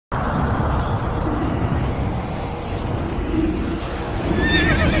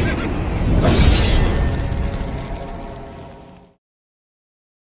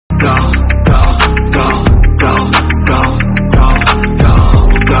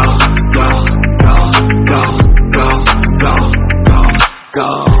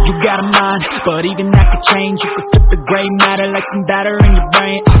of mind, but even that could change. You could flip the gray matter like some batter in your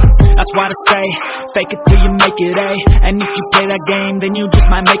brain. That's why I say, fake it till you make it A. And if you play that game, then you just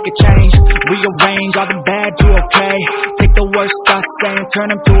might make a change. Rearrange all the bad to okay. Take the worst thoughts saying, turn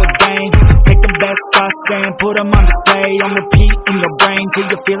them to a game. Take the best thoughts saying, put them on display. On repeat in your brain till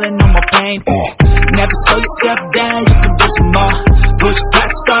you're feeling no more pain. Never slow yourself down, you can do some more. Push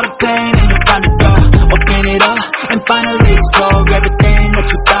past all the pain and you'll find a door. Open it up and finally explore everything that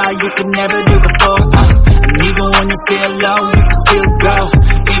you thought you could never do before. And even when you feel low, you can still go.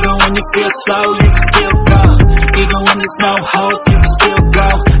 Even when you feel slow, you can still go. Even when there's no hope, you can still go.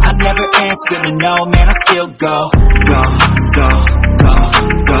 I never answer to no, man, I still go. Go, go, go,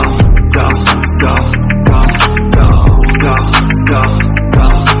 go, go, go, go, go, go, go, go,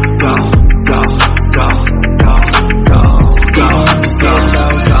 go, go, go, go, go, go, go,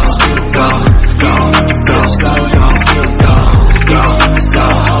 go, still go, go, go, slow, go, still go, go,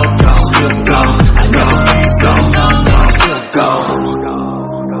 slow, go, still go. I never answer to no, man, I still go.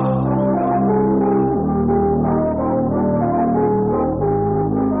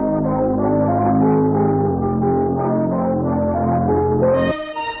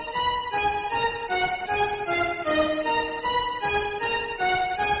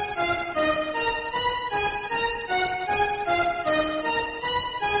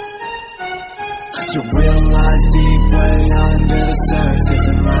 You realize deep way under the surface,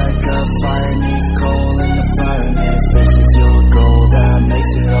 and like a fire needs coal in the furnace. This is your goal that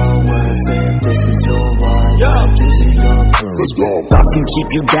makes it all worth it. This is your why that gives you your purpose. Let's go. Thoughts can keep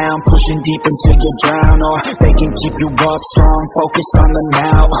you down, pushing deep until you drown, or they can keep you up strong, focused on the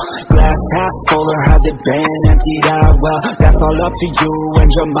now. Glass half full, or has it been emptied out? Well, that's all up to you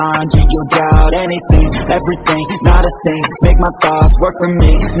and your mind. Do you doubt anything, everything, not a thing? Make my thoughts work for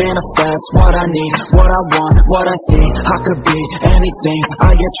me, manifest what I need, what I want, what I see. I could be anything,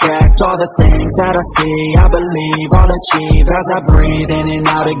 I attract all the things that I see. I believe I'll achieve as I breathe in and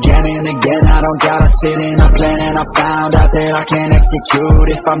out again and again. I don't doubt, I sit in a plan and I found out that I can execute.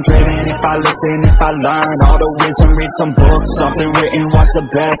 If I'm driven, if I listen, if I learn all the wisdom, read some books, something written, watch the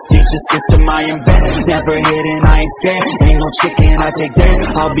best, teach a system I invent. Never hidden, I ain't scared, ain't no chicken, I take dares.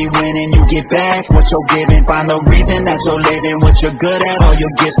 I'll be winning, you get back what you're giving. Find the reason that you're living, what you're good at, all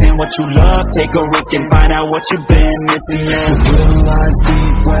your gifts and what you love. Take a risk and find out what you've been missing, yeah. You realize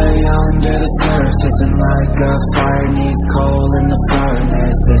deep way under the surface, and like a fire needs coal in the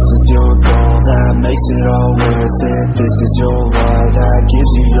furnace. This is your goal that makes it all worth it. This is your why that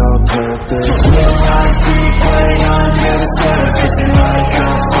gives you your purpose. You realize deep way under the surface, and like a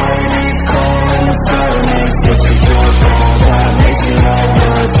fire needs coal in the furnace. This is your goal that makes it all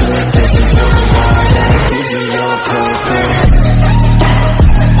worth it. This is your why that gives you your purpose.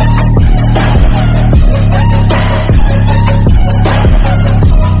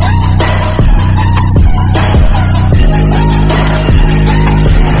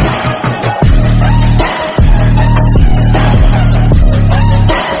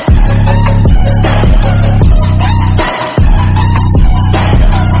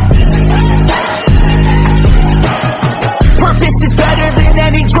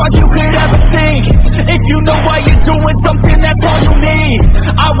 You could ever think, if you know why you're doing something, that's all you need.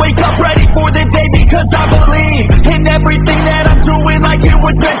 I wake up ready for the day because I believe in everything that I'm doing like it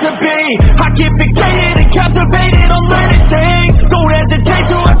was meant to be. I get fixated and captivated on learning things. Don't hesitate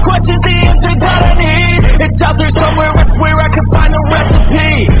to ask questions, the answer that I need. It's out there somewhere, I swear I can find the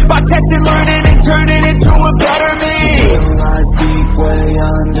recipe. By testing, learning, and turning into a better me. You realize deep way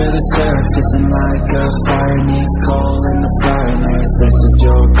under the surface, and like a fire needs coal in the furnace. This is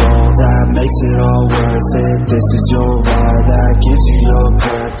your goal that makes it all worth it. This is your why that gives you your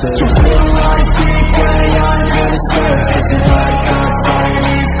purpose. You realize deep way under the surface, and like a fire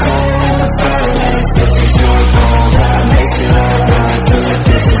needs coal in the furnace. This is your goal that makes it all worth it.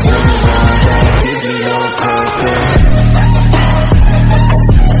 This is your why that gives you your purpose.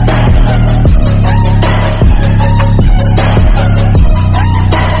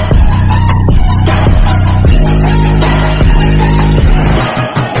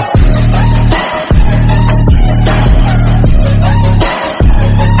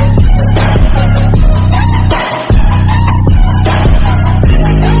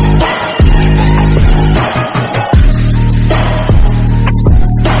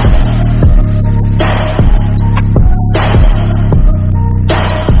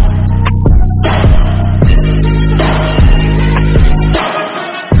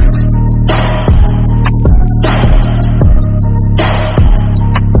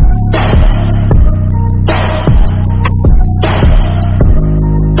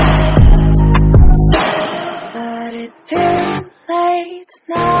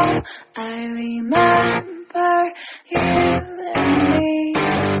 I remember you and me,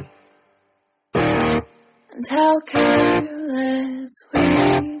 and how careless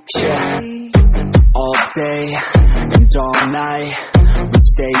we could be. All day and all night, we'd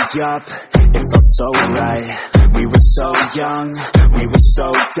stay up, it felt so right. We were so young, we were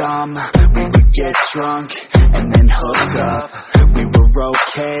so dumb. We would get drunk and then hook up. We were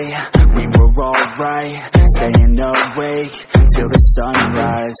okay, we were alright, staying awake till the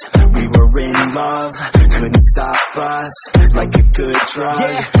sunrise. We were in love, couldn't stop us, like a good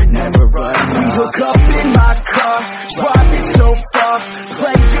drug, never enough. We hook up in my car, driving so far,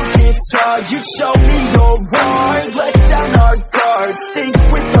 play your guitar, you show me your art, let down our guards, think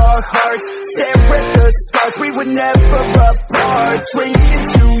with our hearts, stare at the stars. We were never apart, drinking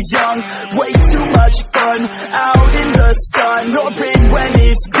too young, way too much fun, out in the sun, hoping when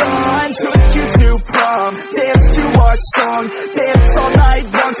it's gone. Took you to prom, dance to our song, dance all night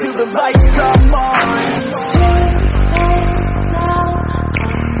long till the lights come on.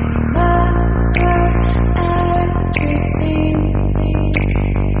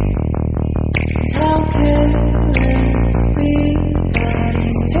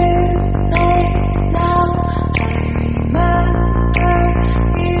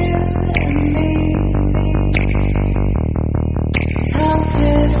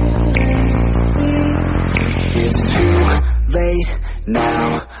 Late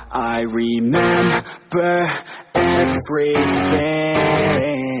now, I remember everything,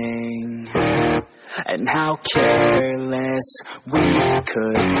 and how careless we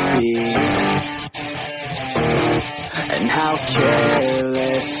could be, and how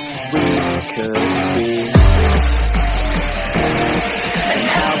careless we could be, and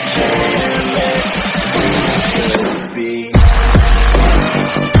how careless we could be.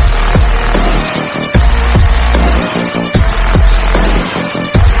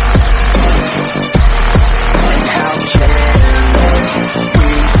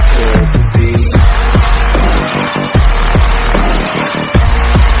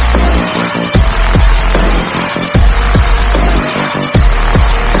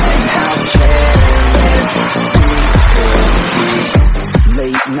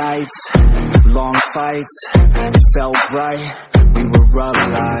 Nights, long fights, it felt right, we were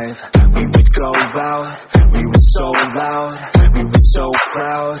alive. We would go out, we were so loud, we were so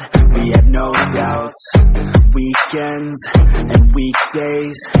proud, we had no doubts. Weekends and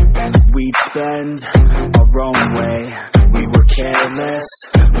weekdays, we'd spend our own way. We were careless,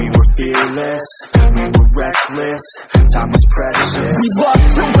 we were fearless, we were reckless, time was precious. We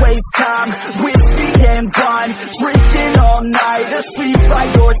loved to waste time, whiskey and wine, drinking all night, asleep by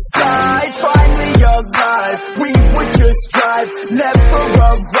your side. Finally alive, we would just drive, never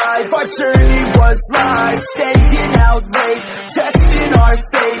arrive. Our journey was live, staying out late, testing our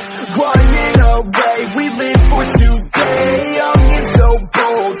fate, running away. We live for today, young and so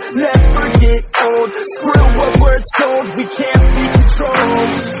bold, never get old. Screw what we're told, we can't be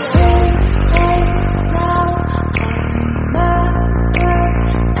controlled.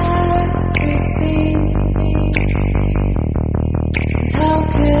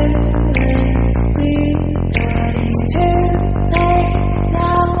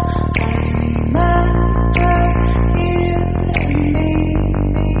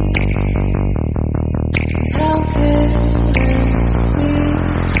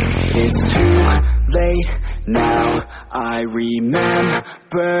 It's too late now, I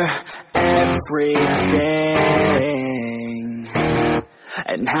remember everything,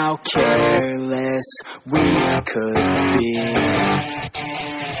 and how careless we could be,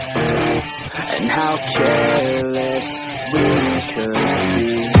 and how careless we could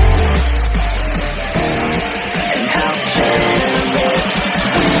be, and how careless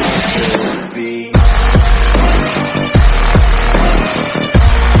we could be.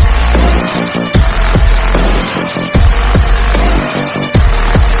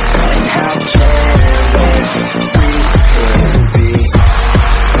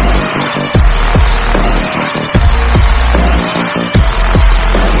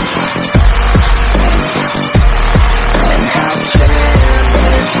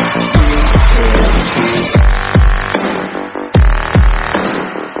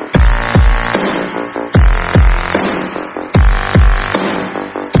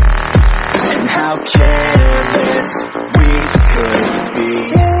 Careless we could be.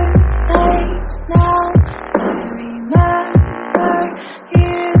 Too late now, I remember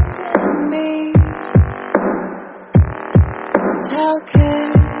you and me, and how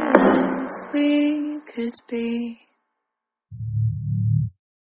careless we could be.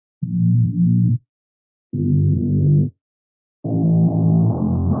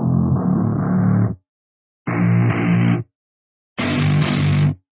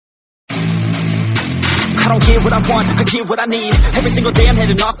 get what I want, I get what I need. Every single day I'm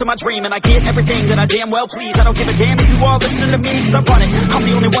heading off to my dream, and I get everything that I damn well please. I don't give a damn if you all listening to me, cause I run it. I'm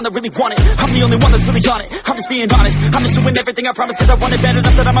the only one that really want it, I'm the only one that's really on it. I'm just being honest, I'm just doing everything I promise, cause I want it bad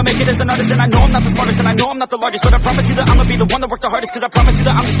enough that I'ma make it as an artist. And I know I'm not the smartest, and I know I'm not the largest, but I promise you that I'ma be the one that worked the hardest, cause I promise you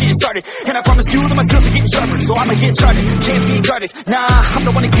that I'm just getting started. And I promise you that my skills are getting sharper, so I'ma get started. Can't be guarded, nah, I'm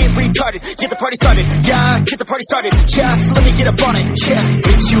the one to get retarded. Get the party started, yeah, get the party started. Yeah, so let me get up on it, yeah.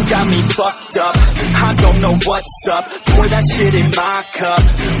 Bitch, you got me fucked up, I don't know what's up. Pour that shit in my cup,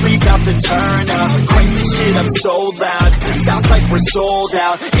 we about to turn up. Crank this shit up so loud, sounds like we're sold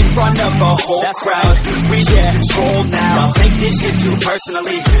out. In front of a whole crowd, we lose control now. Don't take this shit too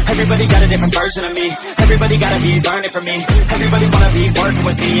personally, everybody got a different version of me. Everybody gotta be learning from me, everybody wanna be working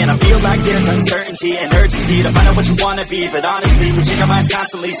with me. And I feel like there's uncertainty and urgency to find out what you wanna be. But honestly, we change our minds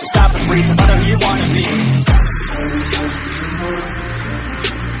constantly, so stop and breathe and find out who you wanna be.